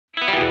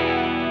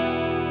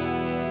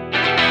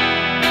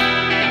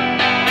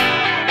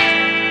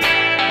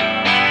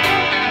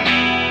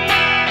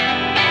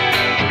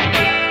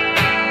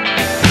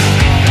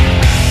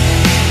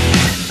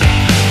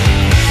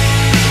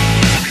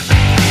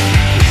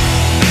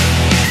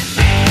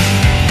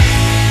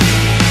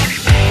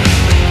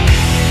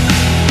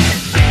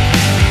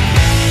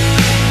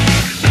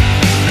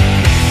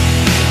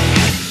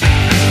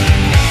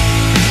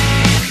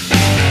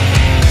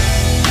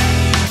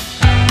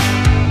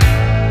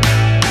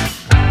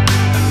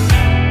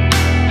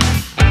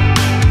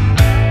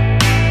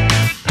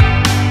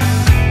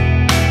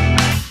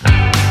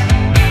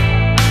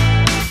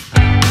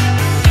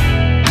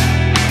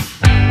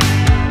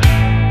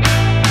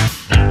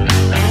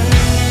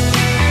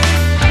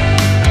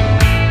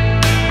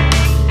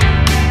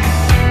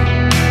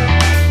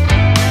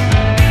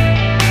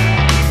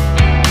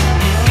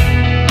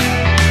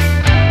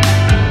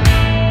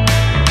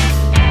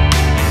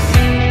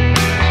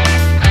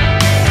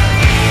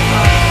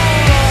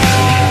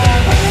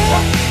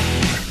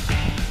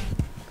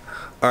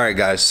Alright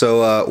guys,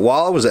 so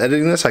while I was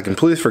editing this, I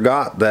completely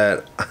forgot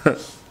that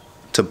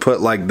to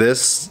put like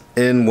this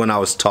in when I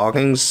was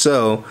talking.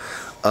 So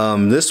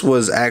this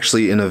was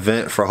actually an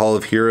event for Hall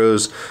of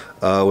Heroes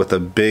with a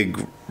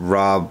big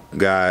Rob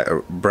guy,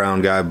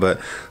 Brown guy,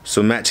 but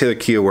so Matt Taylor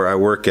Kia, where I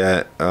work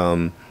at,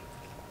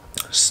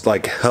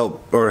 like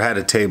helped or had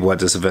a table at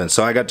this event,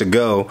 so I got to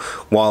go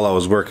while I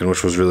was working,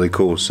 which was really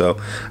cool. So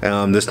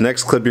this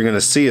next clip you're gonna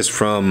see is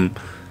from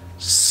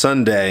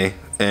Sunday,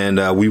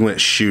 and we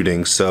went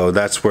shooting, so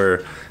that's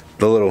where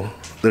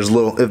if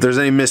there's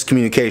any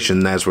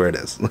miscommunication, that's where it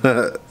is.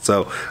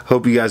 So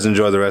hope you guys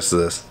enjoy the rest of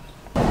this.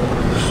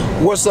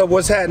 What's up,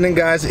 what's happening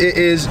guys? It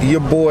is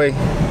your boy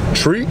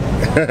Tree.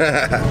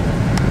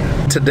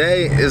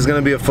 Today is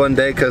gonna be a fun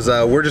day because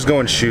we're just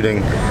going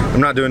shooting.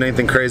 I'm not doing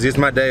anything crazy. It's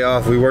my day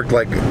off. We worked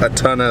like a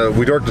ton of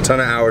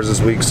hours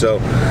this week, so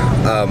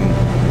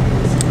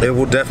it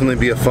will definitely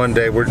be a fun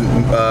day. One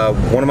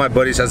of my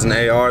buddies has an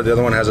AR, the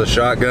other one has a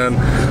shotgun.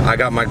 I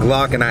got my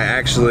Glock, and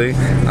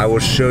I will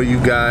show you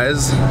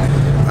guys.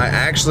 I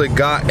actually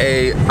got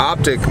a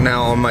optic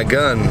now on my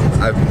gun.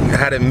 I've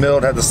had it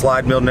milled, had the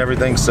slide milled and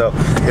everything, so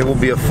it will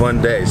be a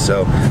fun day.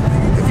 So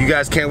if you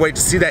guys can't wait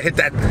to see that, hit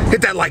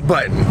that like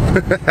button.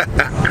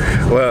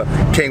 Well,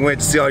 can't wait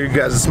to see all you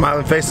guys'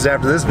 smiling faces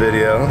after this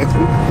video.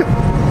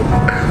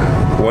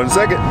 1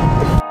 second.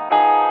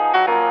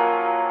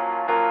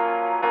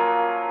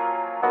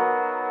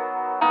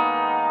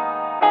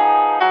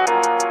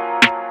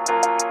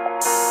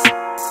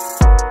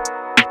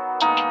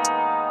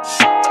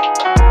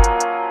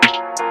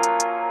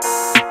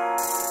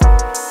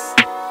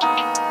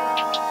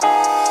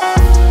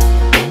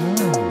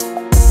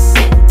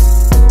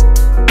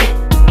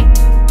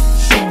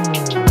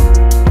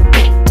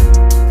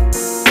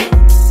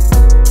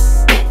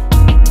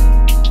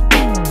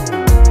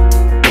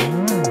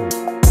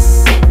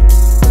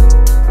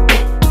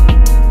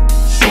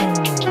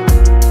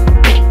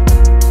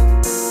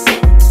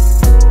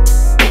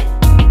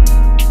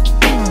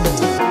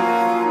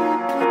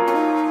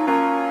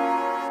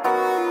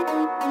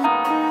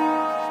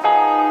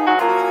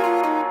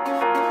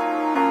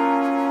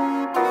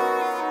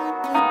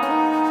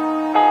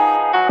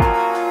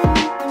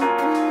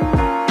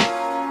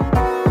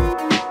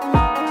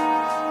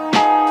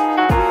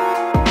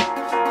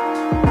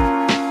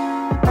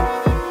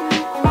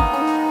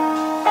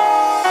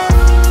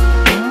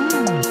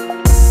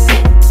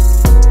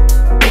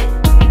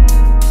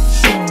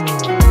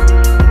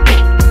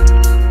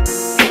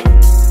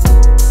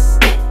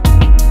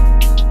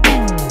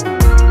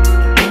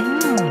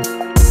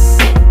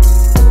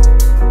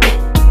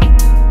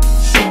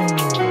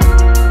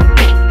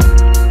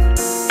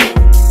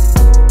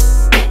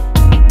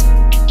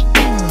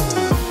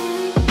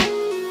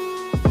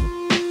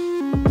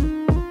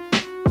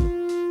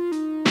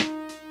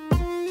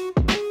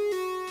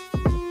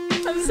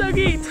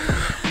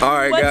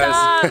 Alright guys,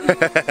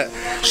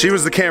 she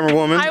was the camera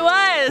woman. I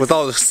was. With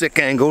all the sick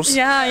angles.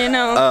 Yeah, you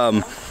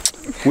know.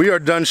 We are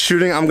done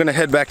shooting. I'm gonna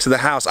head back to the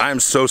house. I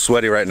am so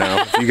sweaty right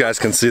now. You guys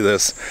can see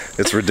this.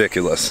 It's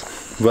ridiculous.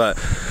 But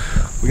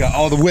we got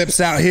all the whips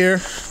out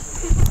here.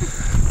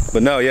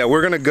 But no, yeah,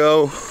 we're gonna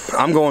go.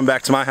 I'm going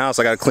back to my house.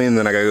 I gotta clean, and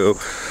then I gotta go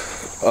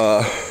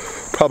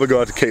probably go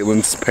out to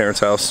Caitlin's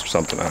parents' house or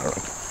something. I don't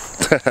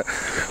know.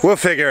 We'll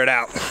figure it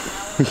out.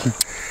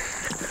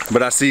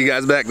 But I'll see you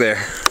guys back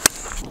there.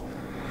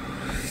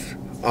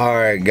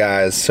 Alright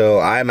guys, so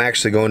I'm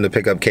actually going to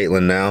pick up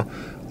Caitlin now.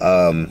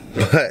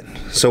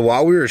 So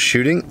while we were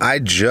shooting, I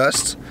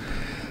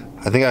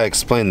think I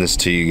explained this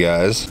to you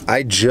guys.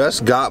 I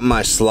just got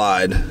my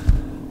slide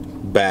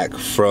back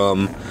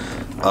from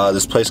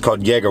this place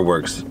called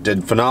Jaegerworks. Did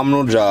a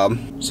phenomenal job.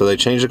 So they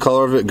changed the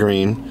color of it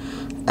green,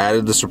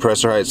 added the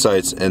suppressor height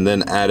sights, and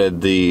then added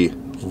the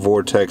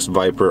Vortex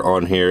Viper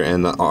on here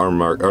and the arm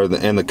mark,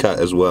 and the cut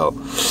as well.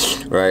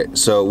 Right,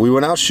 so we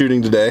went out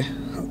shooting today.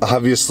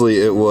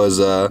 Obviously it was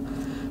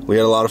we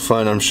had a lot of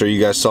fun. I'm sure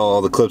you guys saw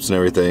all the clips and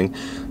everything.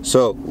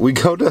 So we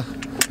go to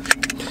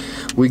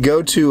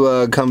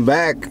come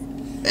back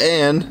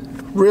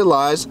and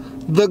realize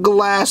the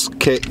glass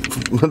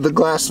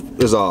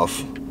is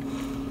off.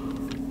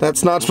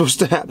 That's not supposed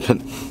to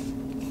happen.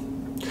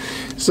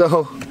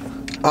 So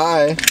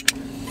I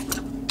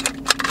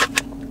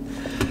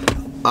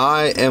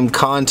am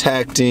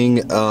contacting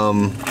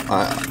not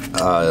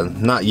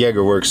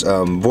Jaegerworks,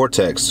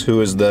 Vortex,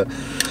 who is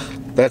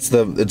it's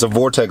a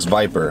Vortex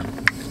Viper.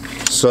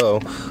 So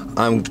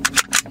I'm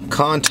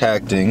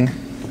contacting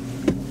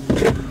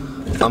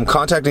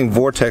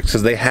Vortex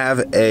because they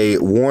have a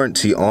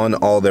warranty on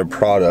all their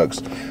products,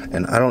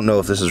 and I don't know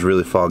if this is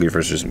really foggy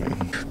for just me.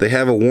 They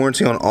have a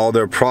warranty on all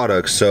their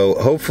products, so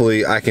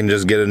hopefully I can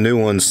just get a new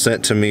one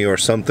sent to me or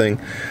something,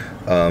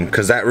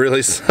 because that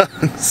really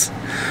sucks.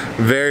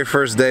 Very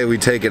first day I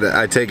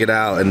take it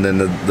out, and then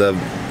the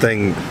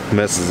thing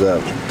messes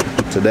up.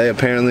 Today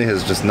apparently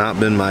has just not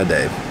been my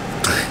day.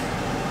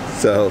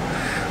 So,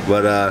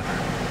 but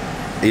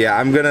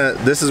yeah,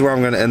 this is where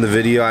I'm gonna end the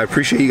video. I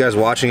appreciate you guys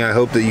watching. I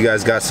hope that you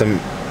guys got some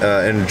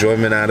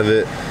enjoyment out of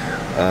it.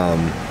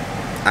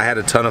 I had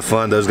a ton of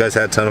fun. Those guys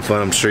had a ton of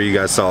fun. I'm sure you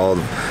guys saw all of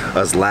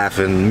us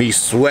laughing, me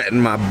sweating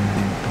my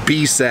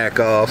bee sack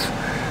off.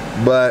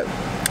 But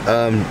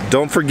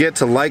don't forget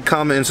to like,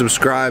 comment, and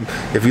subscribe.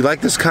 If you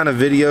like this kind of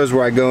videos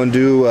where I go and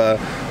do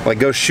like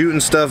go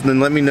shooting stuff, then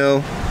let me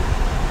know.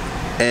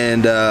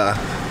 And I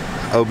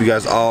hope you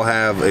guys all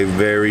have a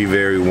very,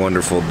 very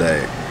wonderful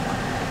day.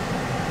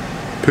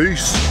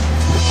 Peace.